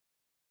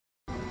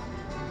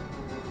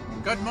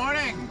Good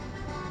morning.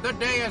 The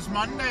day is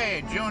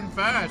Monday, June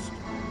 1st.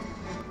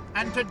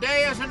 And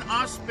today is an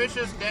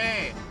auspicious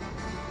day.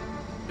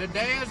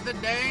 Today is the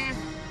day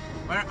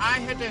where I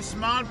hit a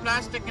small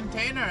plastic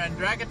container and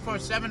drag it for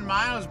 7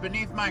 miles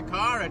beneath my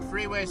car at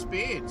freeway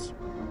speeds.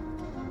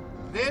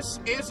 This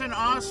is an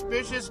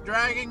auspicious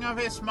dragging of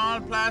a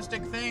small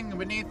plastic thing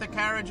beneath the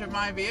carriage of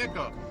my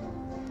vehicle.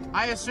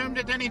 I assumed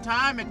at any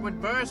time it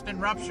would burst and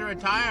rupture a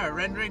tire,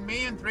 rendering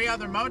me and 3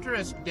 other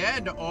motorists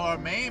dead or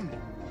maimed.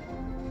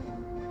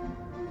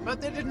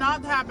 But it did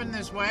not happen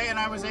this way, and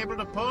I was able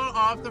to pull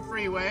off the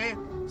freeway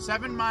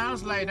 7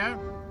 miles later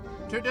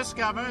to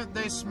discover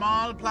the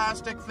small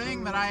plastic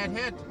thing that I had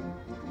hit.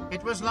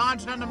 It was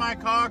lodged under my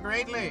car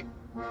greatly.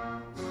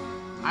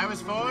 I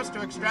was forced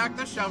to extract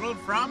the shovel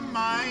from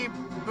my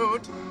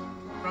boot,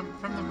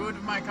 from the boot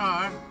of my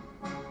car,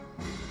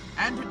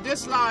 and to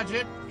dislodge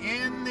it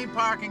in the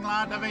parking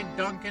lot of a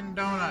Dunkin'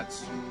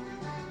 Donuts.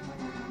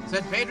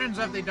 Said patrons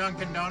of the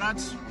Dunkin'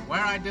 Donuts, where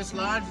I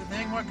dislodged the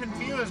thing, were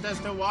confused as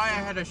to why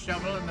I had a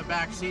shovel in the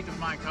back seat of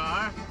my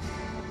car.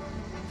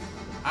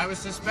 I was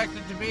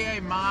suspected to be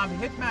a mob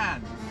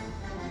hitman.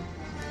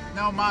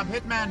 No mob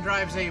hitman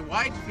drives a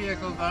white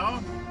vehicle, though,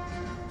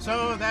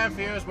 so their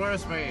fears were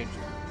assuaged.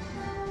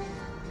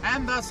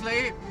 And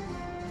thusly,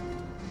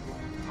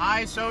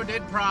 I so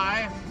did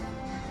pry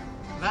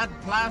that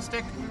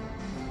plastic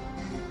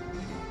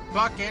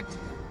bucket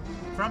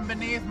from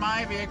beneath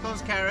my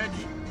vehicle's carriage,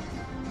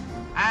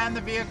 and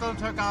the vehicle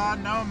took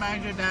on no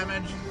major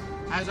damage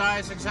as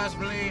I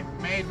successfully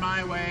made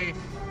my way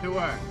to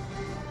work.